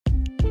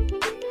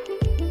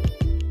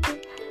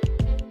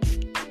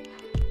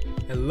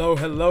Hello.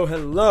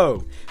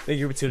 Thank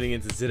you for tuning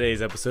into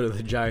today's episode of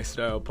the Jai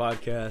Style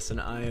Podcast, and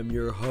I am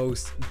your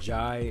host,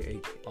 Jai,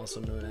 also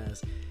known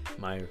as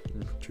my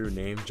true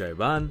name,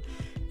 Jaivan.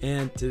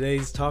 And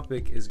today's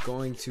topic is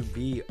going to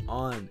be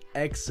on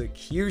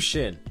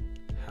execution.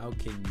 How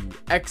can you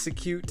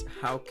execute?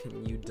 How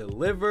can you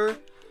deliver?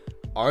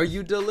 Are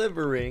you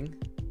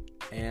delivering?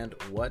 And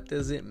what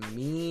does it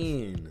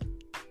mean?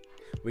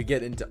 We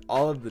get into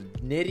all of the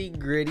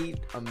nitty-gritty,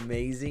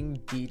 amazing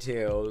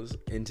details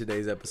in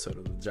today's episode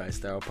of the Jai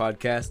Style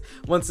Podcast.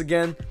 Once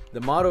again,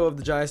 the motto of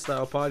the Jai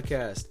Style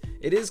Podcast.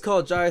 It is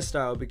called Jai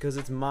Style because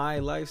it's my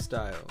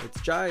lifestyle.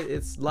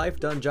 It's life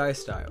done Jai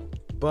Style.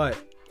 But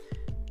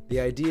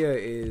the idea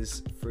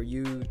is for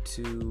you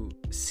to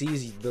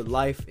seize the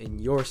life in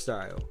your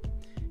style.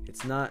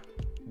 It's not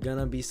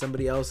gonna be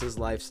somebody else's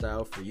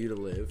lifestyle for you to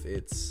live.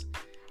 It's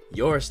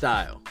your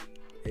style.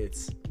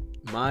 It's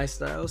my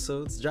style,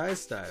 so it's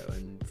Jai's style,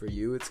 and for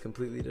you it's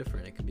completely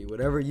different. It can be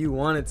whatever you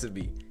want it to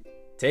be.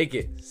 Take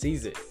it,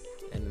 seize it.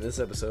 And in this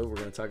episode we're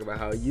going to talk about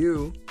how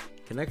you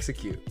can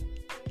execute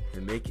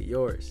and make it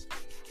yours.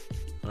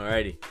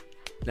 Alrighty,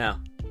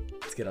 now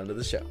let's get on to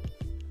the show.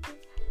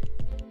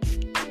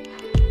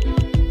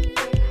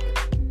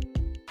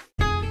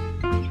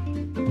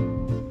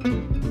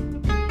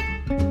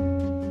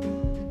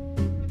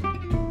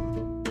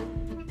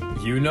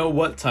 You know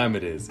what time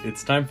it is.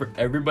 It's time for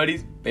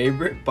everybody's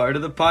favorite part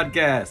of the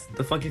podcast,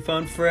 the funky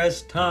fun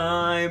fresh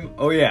time.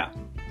 Oh yeah.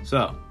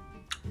 So,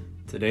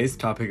 today's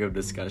topic of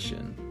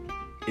discussion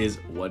is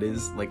what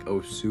is like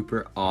a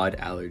super odd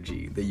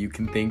allergy that you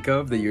can think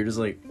of that you're just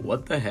like,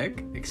 what the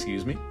heck?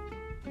 Excuse me?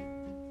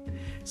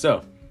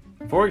 So,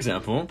 for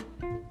example,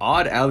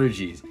 odd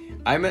allergies.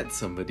 I met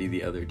somebody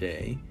the other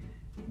day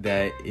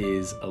that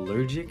is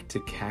allergic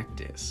to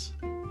cactus.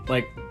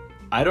 Like,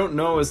 I don't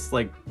know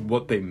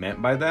what they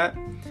meant by that,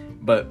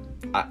 but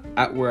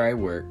at where I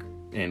work,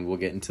 and we'll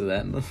get into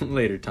that in a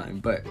later time,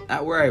 but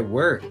at where I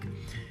work,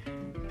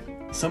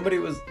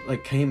 somebody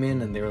came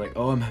in and they were like,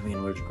 oh, I'm having an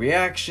allergic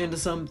reaction to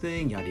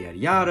something, yada, yada,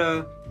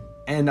 yada.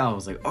 And I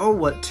was like, oh,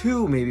 what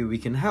to? Maybe we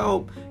can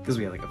help, because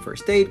we have a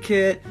first aid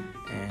kit,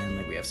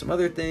 and we have some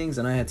other things,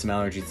 and I had some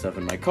allergy stuff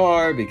in my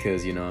car,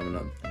 because,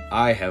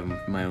 I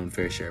have my own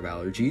fair share of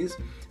allergies.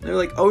 And they're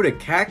like, oh, to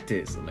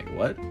cactus. I'm like,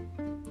 what?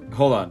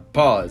 Hold on,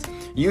 pause.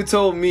 You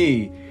told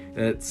me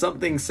that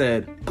something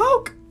said,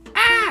 poke,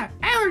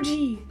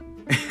 allergy.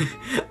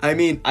 I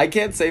mean, I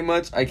can't say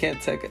much. I can't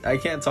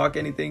talk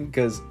anything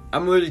because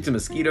I'm allergic to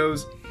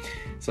mosquitoes.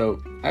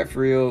 So I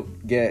for real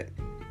get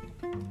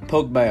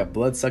poked by a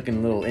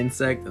blood-sucking little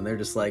insect, and they're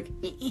just like,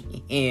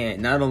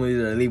 not only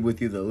did I leave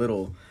with you a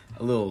little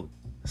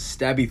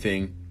stabby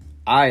thing,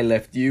 I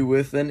left you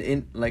with a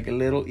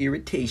little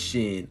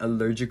irritation,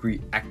 allergic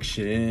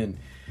reaction.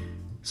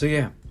 So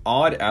yeah.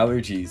 Odd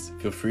allergies.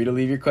 Feel free to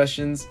leave your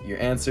questions, your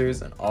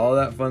answers, and all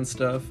that fun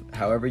stuff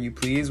however you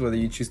please, whether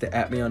you choose to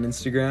 @ me on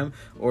Instagram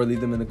or leave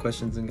them in the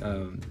questions and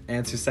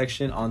answer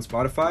section on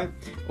Spotify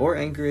or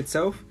Anchor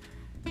itself.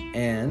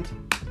 And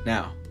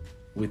now,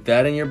 with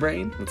that in your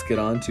brain, let's get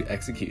on to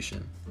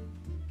execution.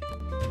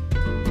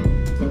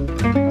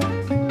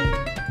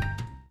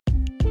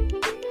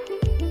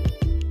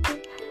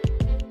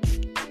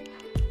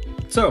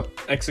 So,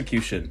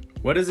 execution.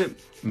 What does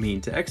it mean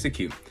to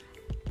execute?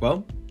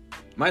 Well,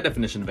 my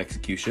definition of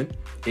execution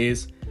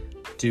is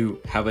to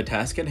have a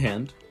task at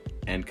hand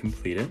and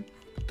complete it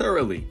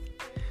thoroughly.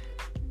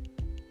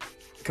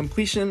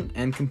 Completion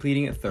and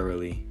completing it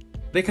thoroughly,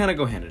 they kind of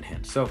go hand in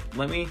hand. So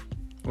what I'm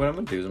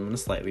going to do is I'm going to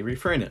slightly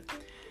reframe it.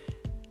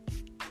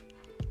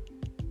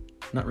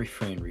 Not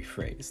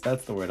rephrase.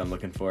 That's the word I'm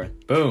looking for.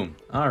 Boom.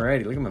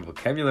 Alrighty, look at my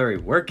vocabulary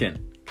working.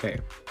 Okay,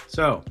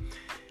 so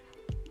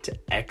to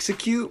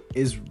execute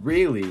is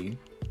really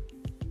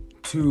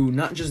to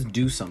not just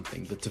do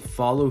something, but to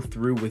follow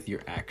through with your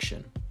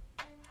action.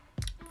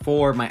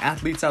 For my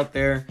athletes out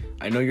there,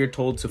 I know you're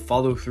told to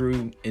follow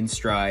through in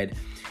stride.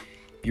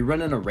 If you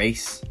run in a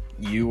race,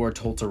 you are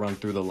told to run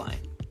through the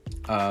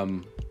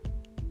line.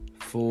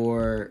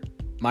 For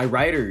my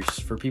writers,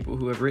 for people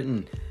who have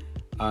written,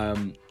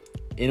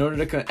 in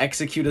order to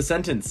execute a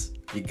sentence,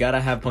 you gotta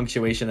have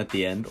punctuation at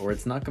the end or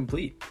it's not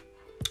complete.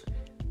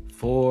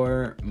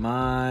 For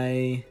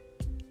my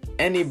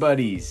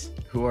anybody's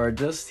who are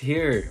just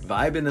here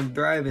vibing and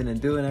thriving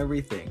and doing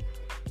everything,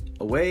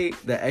 a way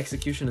that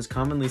execution is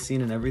commonly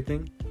seen in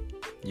everything: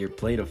 your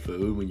plate of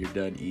food when you're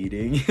done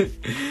eating.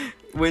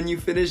 When you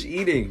finish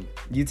eating,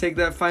 you take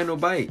that final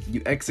bite,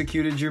 you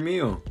executed your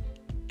meal,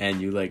 and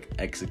you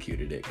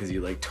executed it because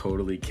you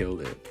totally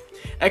killed it.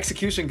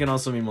 Execution can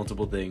also mean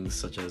multiple things,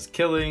 such as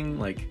killing,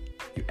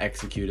 you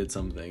executed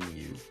something,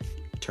 you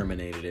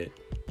terminated it.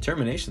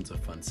 Termination's a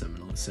fun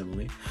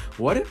simile.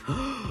 What if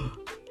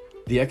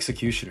the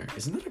Executioner,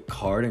 isn't that a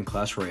card in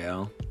Clash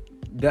Royale?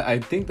 I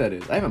think that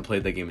is. I haven't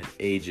played that game in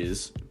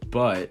ages,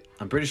 but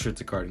I'm pretty sure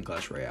it's a card in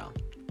Clash Royale.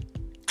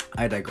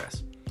 I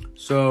digress.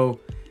 So,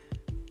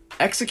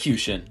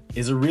 execution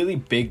is a really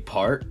big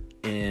part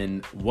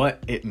in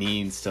what it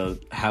means to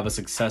have a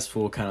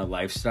successful kind of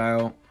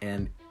lifestyle,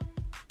 and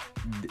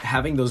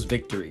having those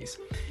victories.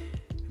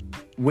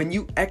 When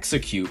you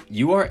execute,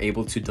 you are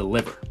able to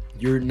deliver.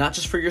 You're not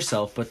just for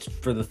yourself, but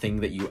for the thing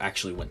that you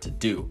actually want to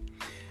do.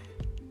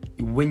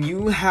 When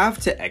you have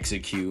to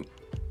execute,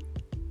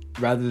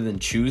 rather than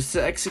choose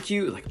to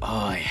execute, like, oh,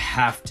 I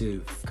have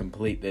to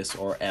complete this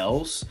or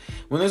else,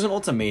 when there's an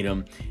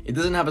ultimatum, it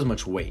doesn't have as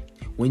much weight.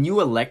 When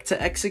you elect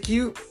to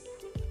execute,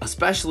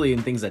 especially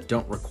in things that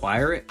don't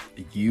require it,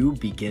 you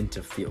begin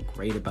to feel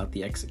great about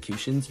the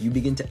executions. You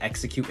begin to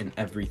execute in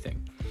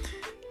everything.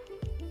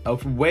 A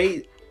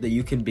way that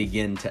you can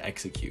begin to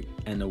execute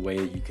and a way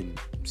that you can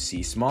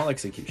see small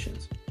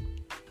executions.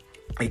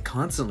 I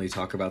constantly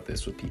talk about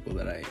this with people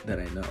that I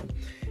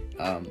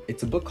know.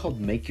 It's a book called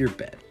Make Your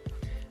Bed.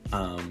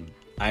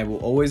 I will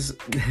always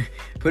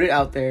put it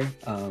out there.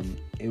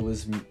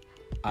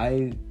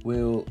 I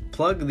will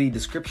plug the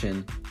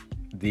description,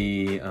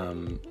 the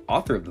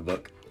author of the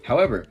book.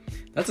 However,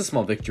 that's a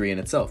small victory in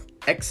itself.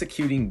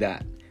 Executing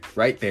that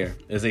right there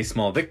is a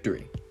small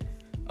victory.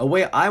 A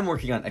way I'm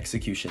working on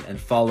execution and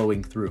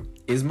following through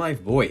is my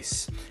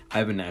voice. I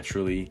have a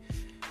naturally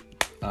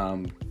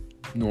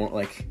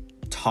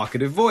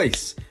talkative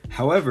voice.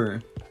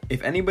 However,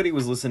 if anybody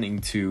was listening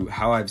to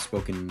how I've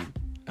spoken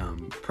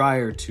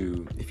prior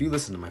to, if you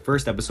listen to my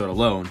first episode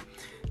alone,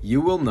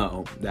 you will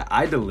know that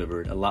I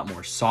delivered a lot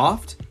more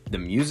soft. The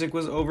music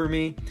was over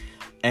me,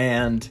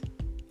 and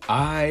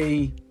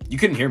you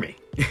couldn't hear me.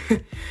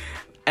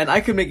 And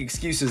I could make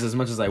excuses as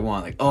much as I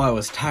want, like, oh, I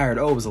was tired.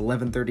 Oh, it was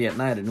 11:30 at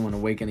night. I didn't want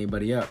to wake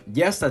anybody up.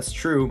 Yes, that's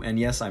true. And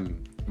yes,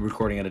 I'm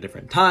recording at a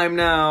different time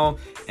now,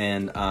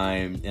 and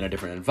I'm in a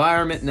different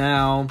environment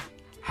now.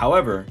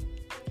 However,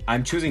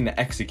 I'm choosing to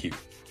execute,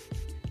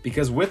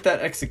 because with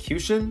that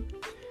execution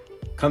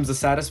comes the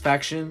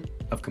satisfaction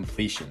of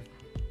completion.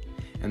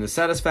 And the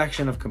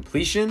satisfaction of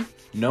completion,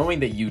 knowing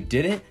that you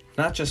did it,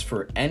 not just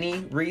for any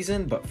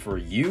reason, but for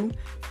you,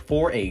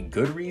 for a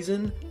good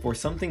reason, for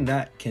something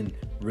that can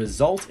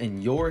result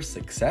in your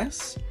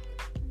success,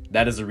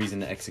 that is a reason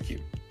to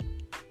execute.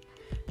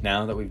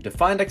 Now that we've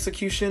defined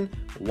execution,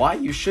 why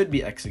you should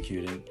be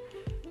executing,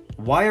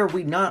 why are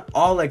we not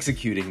all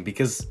executing?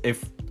 Because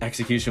if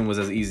execution was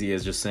as easy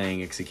as just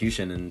saying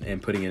execution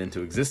and putting it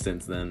into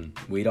existence, then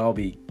we'd all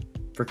be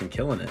freaking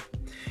killing it.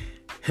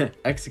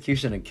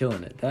 Execution and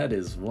killing it. That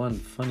is one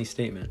funny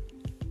statement.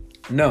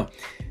 No,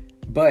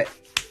 but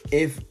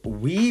if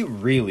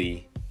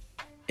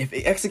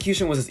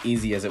execution was as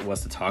easy as it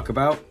was to talk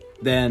about,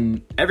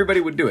 then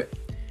everybody would do it.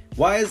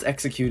 Why is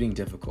executing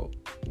difficult?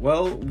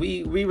 Well,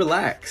 we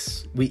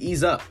relax. We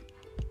ease up.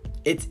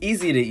 It's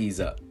easy to ease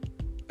up.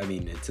 I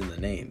mean, it's in the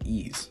name,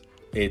 ease.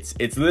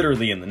 It's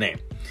literally in the name.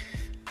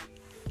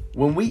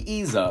 When we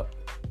ease up,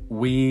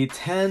 we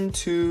tend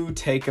to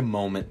take a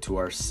moment to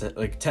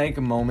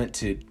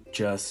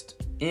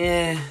just,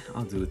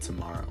 I'll do it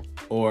tomorrow.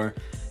 Or,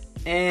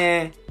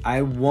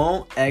 I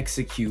won't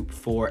execute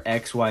for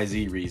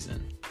XYZ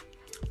reason.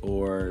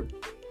 Or,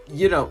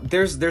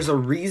 there's a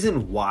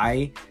reason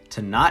why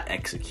to not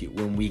execute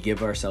when we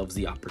give ourselves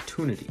the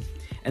opportunity.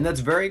 And that's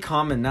very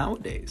common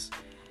nowadays.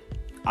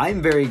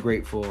 I'm very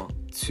grateful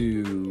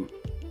to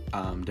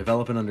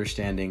develop an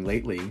understanding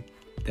lately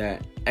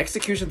that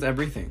execution's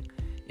everything.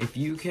 If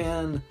you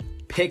can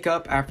pick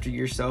up after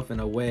yourself in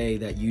a way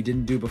that you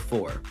didn't do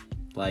before,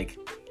 like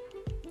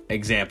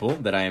example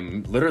that I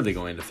am literally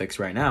going to fix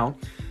right now,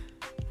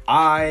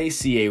 I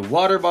see a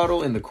water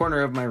bottle in the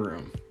corner of my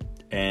room,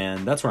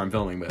 and that's where I'm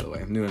filming, by the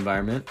way, new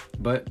environment,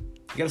 but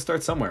you gotta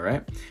start somewhere,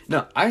 right?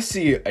 No, I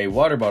see a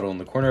water bottle in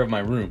the corner of my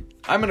room.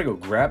 I'm gonna go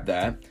grab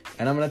that,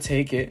 and I'm gonna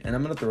take it, and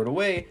I'm gonna throw it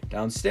away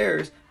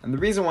downstairs. And the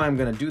reason why I'm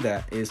gonna do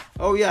that is,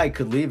 oh yeah, I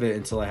could leave it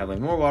until I have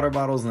more water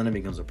bottles, and then it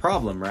becomes a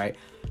problem, right?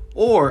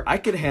 Or I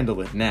could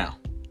handle it now.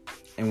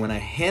 And when I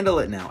handle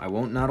it now, I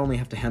won't not only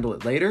have to handle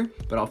it later,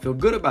 but I'll feel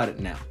good about it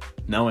now,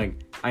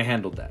 knowing I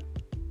handled that.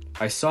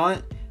 I saw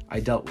it, I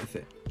dealt with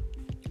it.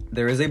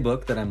 There is a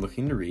book that I'm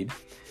looking to read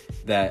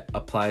that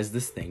applies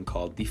this thing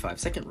called the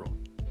 5-second rule.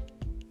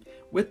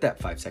 With that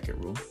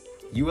 5-second rule,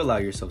 you allow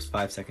yourselves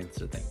 5 seconds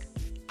to think.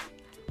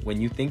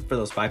 When you think for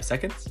those 5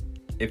 seconds,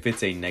 if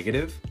it's a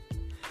negative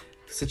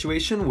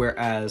situation,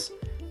 whereas,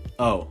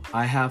 oh,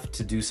 I have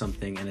to do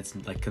something and it's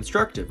like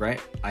constructive, right?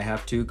 I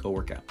have to go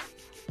work out.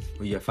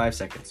 Well, you have 5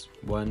 seconds.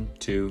 1,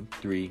 2,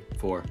 3,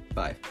 4,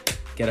 5.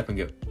 Get up and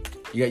go.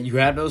 You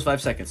have those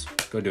 5 seconds.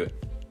 Go do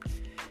it.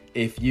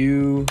 If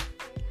you,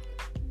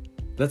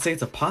 let's say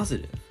it's a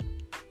positive,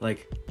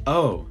 like,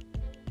 oh,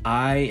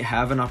 I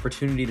have an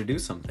opportunity to do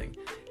something.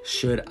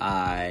 Should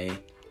I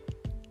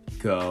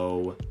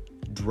go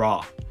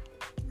draw?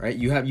 Right?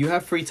 You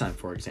have free time,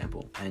 for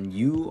example, and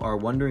you are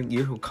wondering,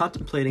 you're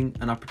contemplating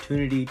an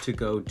opportunity to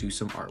go do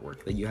some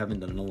artwork that you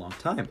haven't done in a long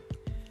time.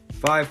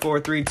 5, 4,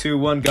 3, 2,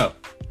 1, go.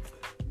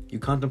 You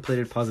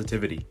contemplated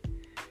positivity.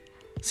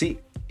 See,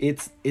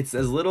 it's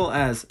as little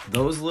as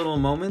those little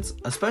moments,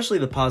 especially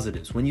the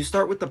positives. When you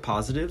start with the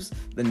positives,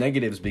 the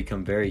negatives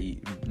become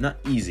very, not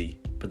easy,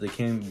 but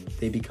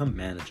they become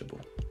manageable.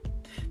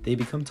 They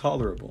become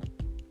tolerable.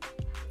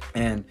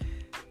 And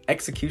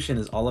execution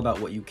is all about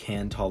what you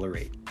can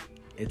tolerate.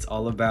 It's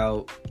all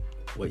about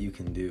what you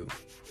can do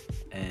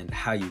and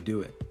how you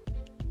do it.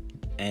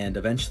 And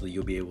eventually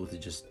you'll be able to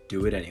just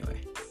do it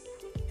anyway.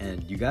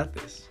 And you got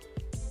this.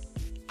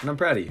 And I'm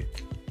proud of you.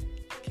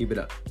 Keep it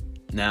up.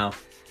 Now,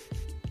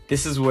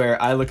 this is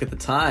where I look at the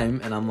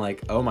time and I'm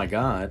like, oh my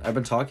God, I've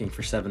been talking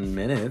for 7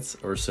 minutes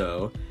or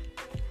so.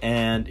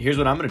 And here's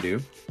what I'm going to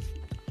do.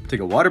 Take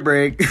a water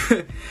break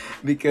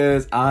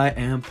because I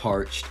am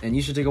parched, and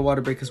you should take a water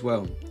break as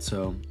well.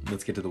 So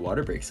let's get to the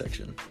water break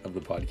section of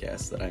the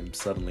podcast that I'm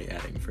suddenly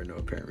adding for no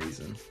apparent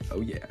reason. Oh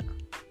yeah.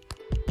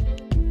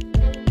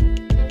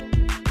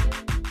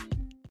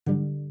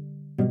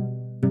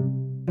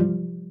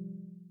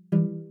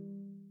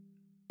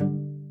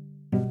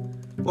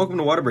 Welcome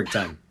to water break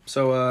time.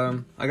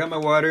 So I got my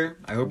water.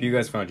 I hope you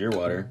guys found your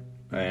water.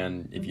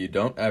 And if you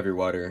don't have your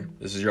water,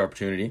 this is your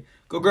opportunity.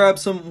 Go grab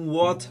some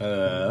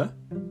water.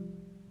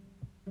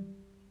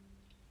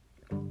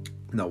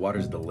 No,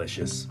 water's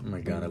delicious. Oh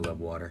my God, I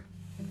love water.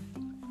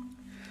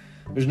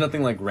 There's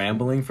nothing like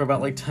rambling for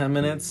about 10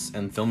 minutes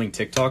and filming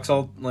TikToks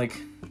all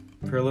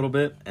for a little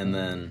bit and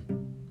then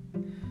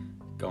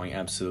going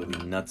absolutely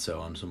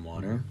nutso on some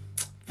water.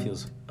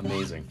 Feels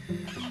amazing.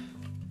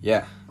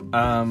 Yeah.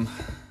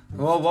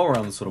 Well, while we're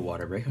on this little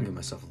water break, I'll give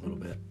myself a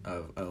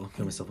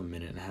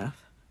minute and a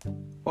half.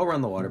 While we're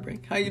on the water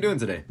break, how you doing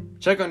today?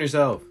 Check on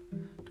yourself.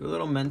 Do a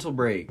little mental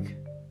break.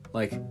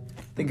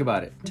 Think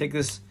about it. Take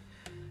this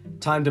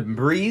time to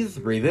breathe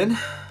in,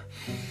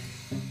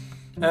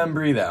 and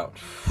breathe out.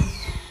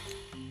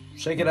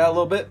 Shake it out a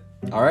little bit.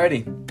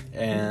 Alrighty.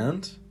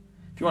 And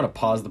if you want to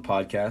pause the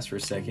podcast for a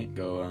second,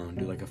 go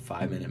do a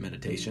 5-minute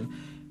meditation.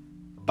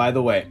 By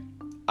the way,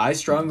 I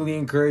strongly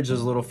encourage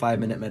those little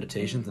 5-minute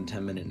meditations and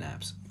 10-minute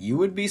naps. You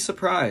would be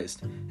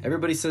surprised.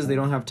 Everybody says they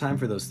don't have time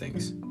for those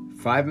things.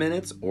 5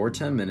 minutes or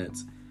 10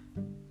 minutes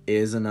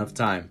is enough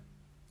time.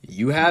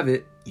 You have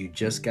it. You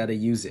just got to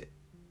use it.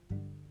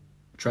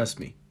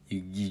 Trust me.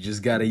 You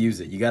just got to use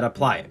it. You got to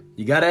apply it.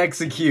 You got to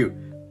execute.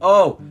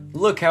 Oh,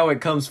 look how it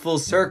comes full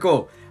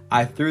circle.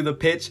 I threw the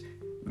pitch.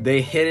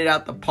 They hit it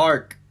out the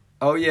park.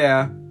 Oh,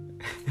 yeah.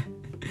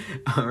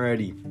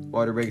 Alrighty.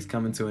 Water break's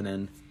coming to an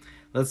end.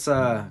 Let's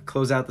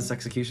close out this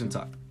execution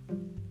talk.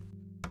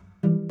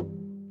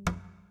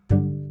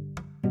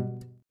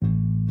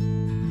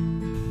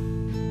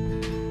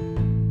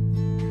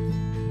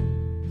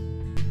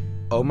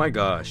 Oh my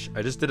gosh.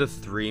 I just did a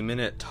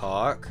 3-minute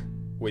talk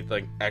with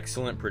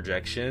excellent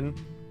projection,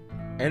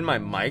 and my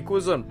mic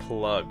was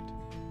unplugged.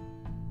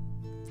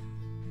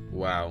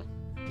 Wow.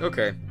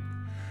 Okay.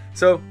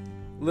 So,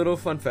 little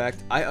fun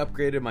fact, I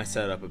upgraded my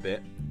setup a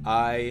bit.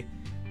 I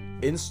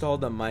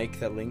installed a mic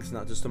that links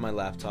not just to my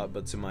laptop,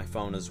 but to my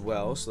phone as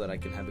well, so that I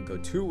can have it go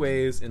 2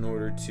 ways in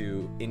order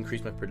to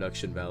increase my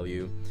production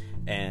value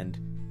and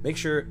make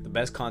sure the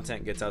best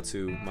content gets out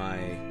to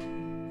my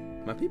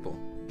people.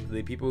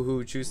 The people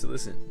who choose to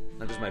listen.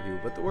 Not just my people,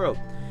 but the world.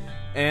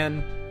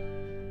 And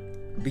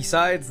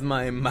besides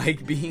my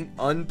mic being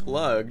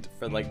unplugged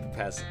for the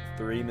past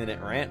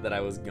 3-minute rant that I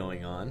was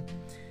going on,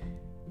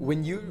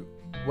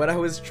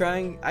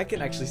 I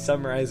can actually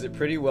summarize it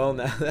pretty well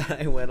now that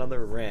I went on the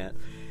rant.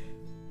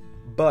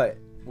 But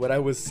what I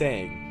was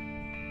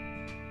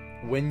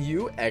saying, when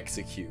you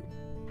execute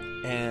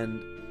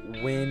and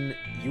when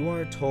you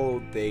are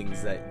told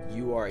things that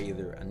you are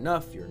either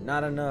enough, you're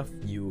not enough,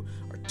 you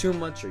are too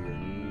much, or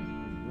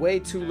you're way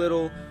too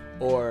little,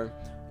 or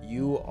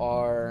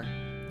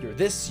you're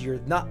this, you're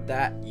not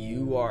that,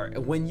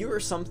 when you're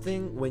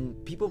something, when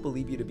people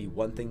believe you to be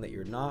one thing that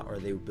you're not, or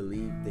they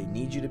believe they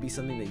need you to be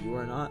something that you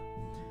are not,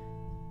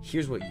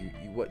 here's what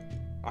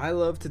I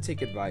love to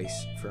take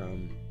advice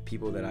from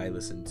people that I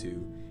listen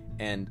to,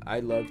 and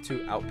I love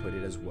to output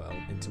it as well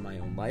into my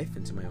own life,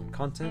 into my own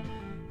content.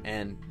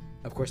 And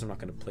of course I'm not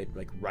going to play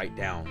write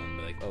down and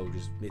be oh,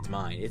 just it's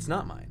mine. It's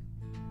not mine.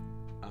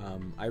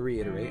 I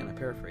reiterate and I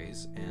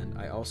paraphrase, and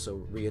I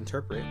also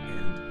reinterpret,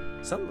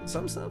 and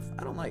some stuff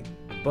I don't like,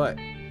 but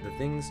the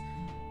things,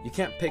 you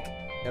can't pick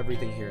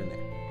everything here and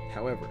there.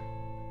 However,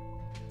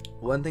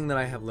 one thing that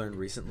I have learned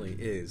recently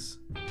is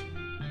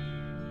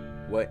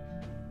what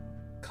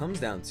comes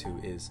down to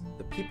is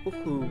the people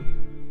who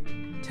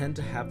tend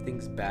to have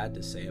things bad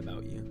to say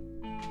about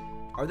you,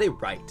 are they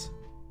right?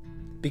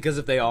 Because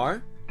if they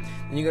are,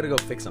 then you gotta go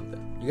fix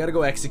something. You gotta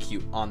go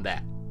execute on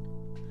that.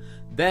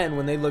 Then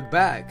when they look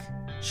back,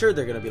 sure,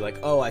 they're gonna be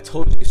oh, I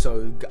told you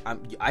so,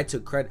 I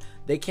took credit.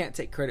 They can't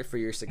take credit for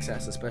your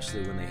success,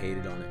 especially when they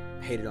hated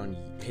on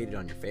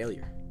your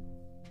failure,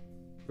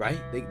 right?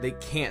 They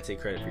can't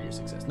take credit for your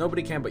success.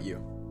 Nobody can but you.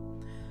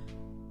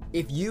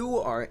 If you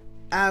are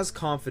as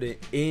confident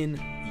in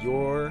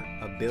your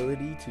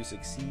ability to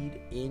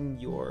succeed, in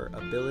your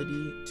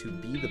ability to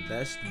be the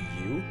best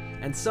you,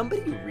 and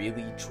somebody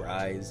really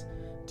tries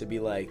to be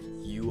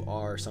you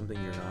are something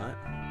you're not,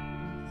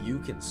 you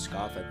can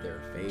scoff at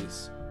their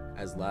face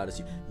as loud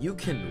as you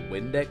can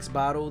Windex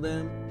bottle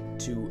them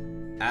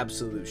to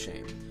absolute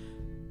shame.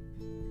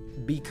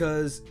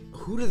 Because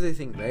who do they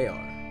think they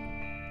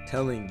are?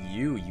 Telling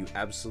you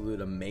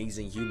absolute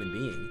amazing human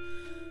being,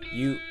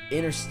 you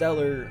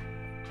interstellar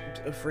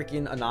a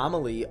freaking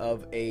anomaly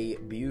of a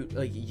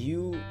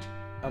you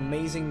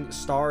amazing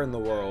star in the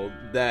world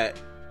that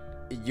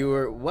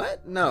you're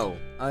what? No,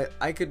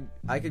 I could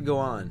go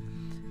on,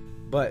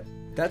 but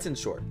that's in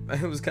short.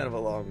 It was kind of a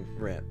long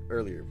rant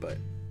earlier, but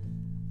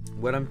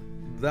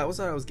that was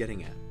what I was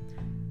getting at.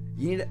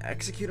 You need to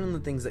execute on the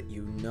things that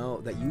you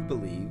know, that you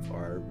believe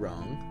are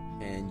wrong,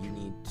 and you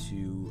need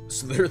to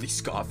literally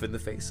scoff in the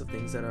face of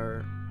things that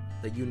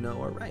you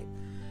know are right,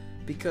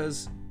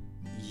 because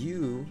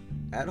you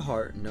at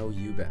heart know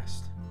you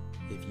best.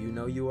 If you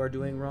know you are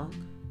doing wrong,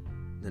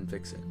 then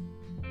fix it.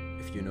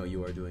 If you know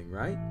you are doing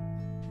right,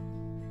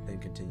 then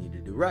continue to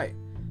do right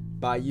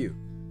by you,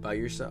 by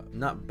yourself,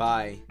 not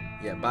by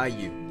you.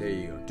 There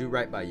you go. Do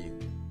right by you.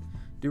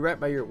 Do right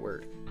by your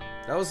word.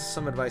 That was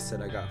some advice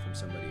that I got from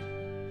somebody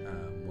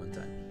one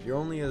time.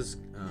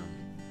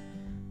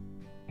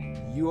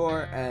 You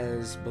are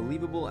as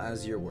believable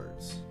as your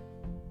words.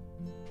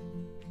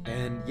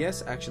 And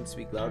yes, actions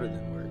speak louder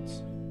than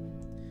words.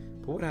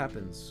 But what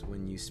happens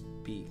when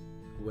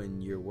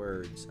your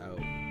words are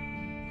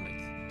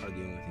the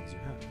only things you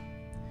have?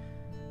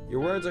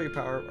 Your words are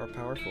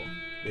powerful.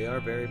 They are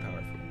very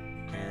powerful.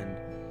 And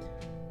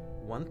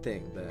one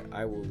thing that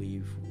I will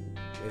leave,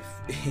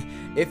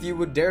 if you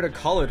would dare to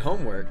call it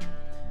homework,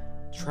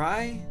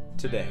 try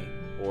today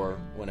or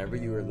whenever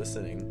you are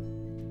listening,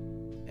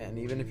 and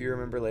even if you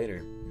remember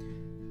later,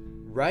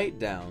 write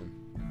down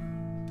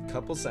a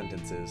couple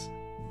sentences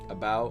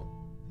about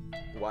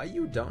why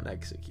you don't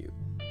execute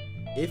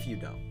if you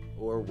don't,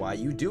 or why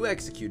you do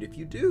execute if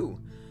you do,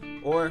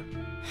 or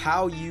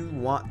how you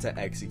want to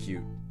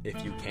execute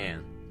if you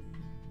can.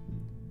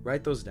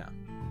 Write those down,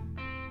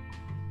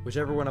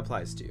 whichever one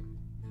applies to you,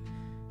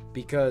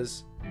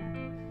 because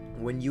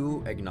when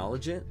you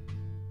acknowledge it,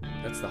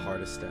 that's the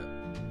hardest step,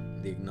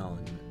 the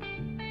acknowledgement.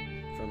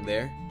 From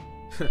there,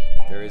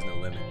 there is no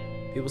limit.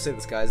 People say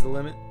the sky's the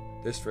limit.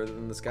 There's further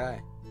than the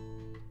sky.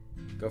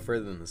 Go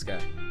further than the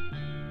sky.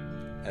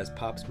 As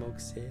Pop Smoke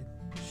said,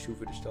 shoot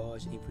for the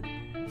stars, aim for the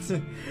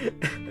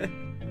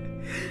moon.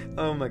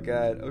 Oh my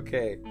god.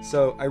 Okay,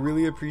 so I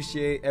really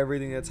appreciate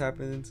everything that's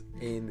happened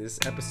in this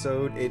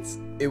episode.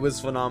 It was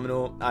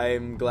phenomenal.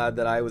 I'm glad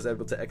that I was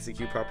able to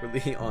execute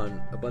properly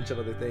on a bunch of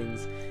other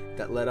things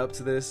that led up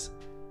to this.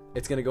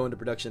 It's gonna go into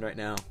production right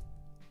now.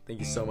 Thank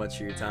you so much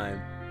for your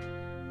time.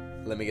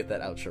 Let me get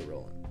that outro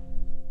rolling.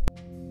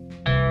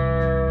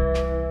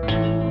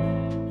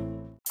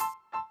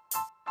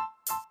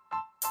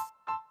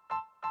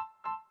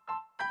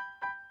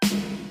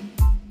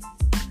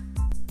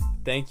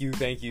 Thank you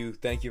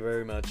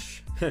very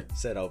much,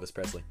 said Elvis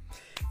Presley,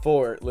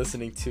 for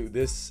listening to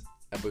this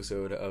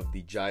episode of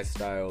the Jai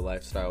Style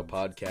Lifestyle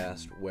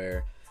Podcast,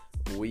 where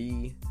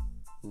we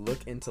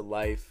look into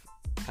life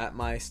at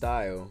my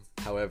style,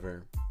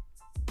 however,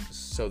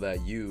 so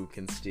that you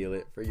can steal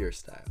it for your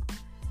style.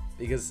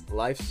 Because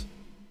life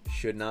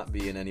should not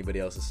be in anybody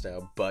else's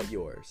style but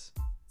yours,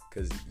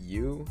 because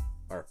you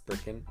are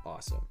freaking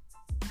awesome.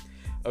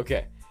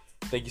 Okay.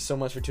 Thank you so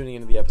much for tuning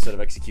into the episode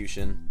of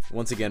Execution.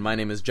 Once again, my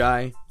name is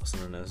Jai, also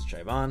known as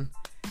Jaivan,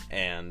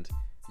 and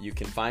you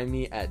can find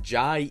me at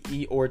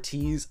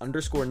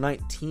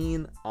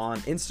JaiEortiz_19 on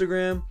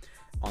Instagram.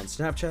 On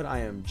Snapchat, I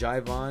am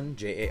Jaivan,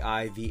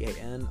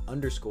 JAIVAN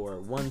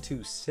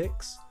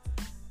 _126,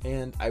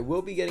 and I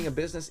will be getting a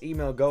business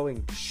email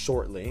going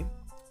shortly.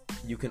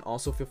 You can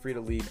also feel free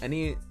to leave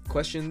any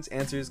questions,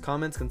 answers,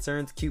 comments,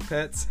 concerns, cute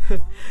pets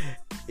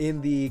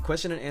in the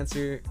question and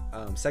answer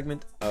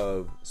segment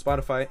of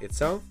Spotify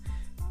itself.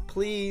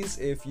 Please,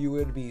 if you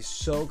would be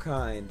so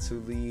kind to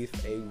leave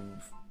a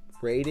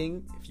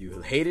rating. If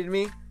you hated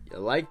me, you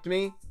liked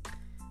me.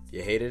 If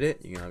you hated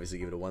it, you can obviously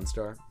give it a 1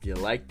 star. If you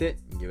liked it,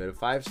 you can give it a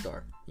 5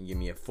 star. You can give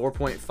me a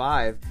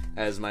 4.5,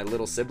 as my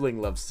little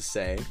sibling loves to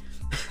say.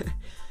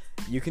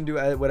 You can do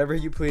whatever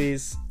you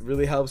please. It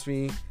really helps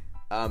me.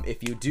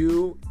 If you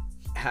do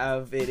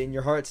have it in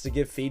your hearts to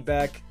give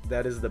feedback,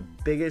 that is the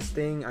biggest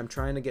thing. I'm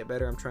trying to get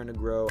better. I'm trying to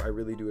grow. I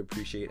really do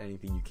appreciate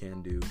anything you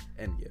can do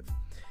and give.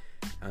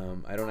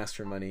 I don't ask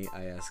for money.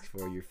 I ask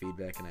for your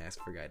feedback, and I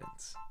ask for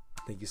guidance.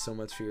 Thank you so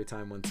much for your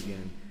time once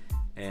again.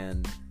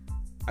 And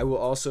I will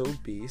also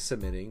be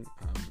submitting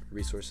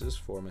resources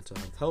for mental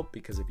health help,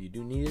 because if you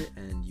do need it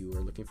and you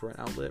are looking for an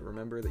outlet,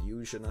 remember that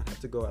you should not have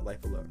to go at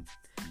life alone.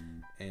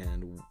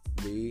 And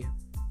we,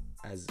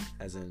 as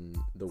in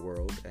the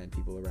world and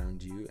people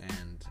around you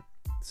and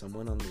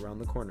someone around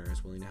the corner,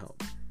 is willing to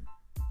help.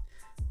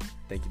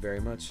 Thank you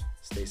very much.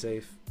 Stay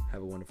safe.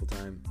 Have a wonderful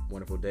time,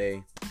 wonderful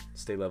day.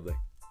 Stay lovely.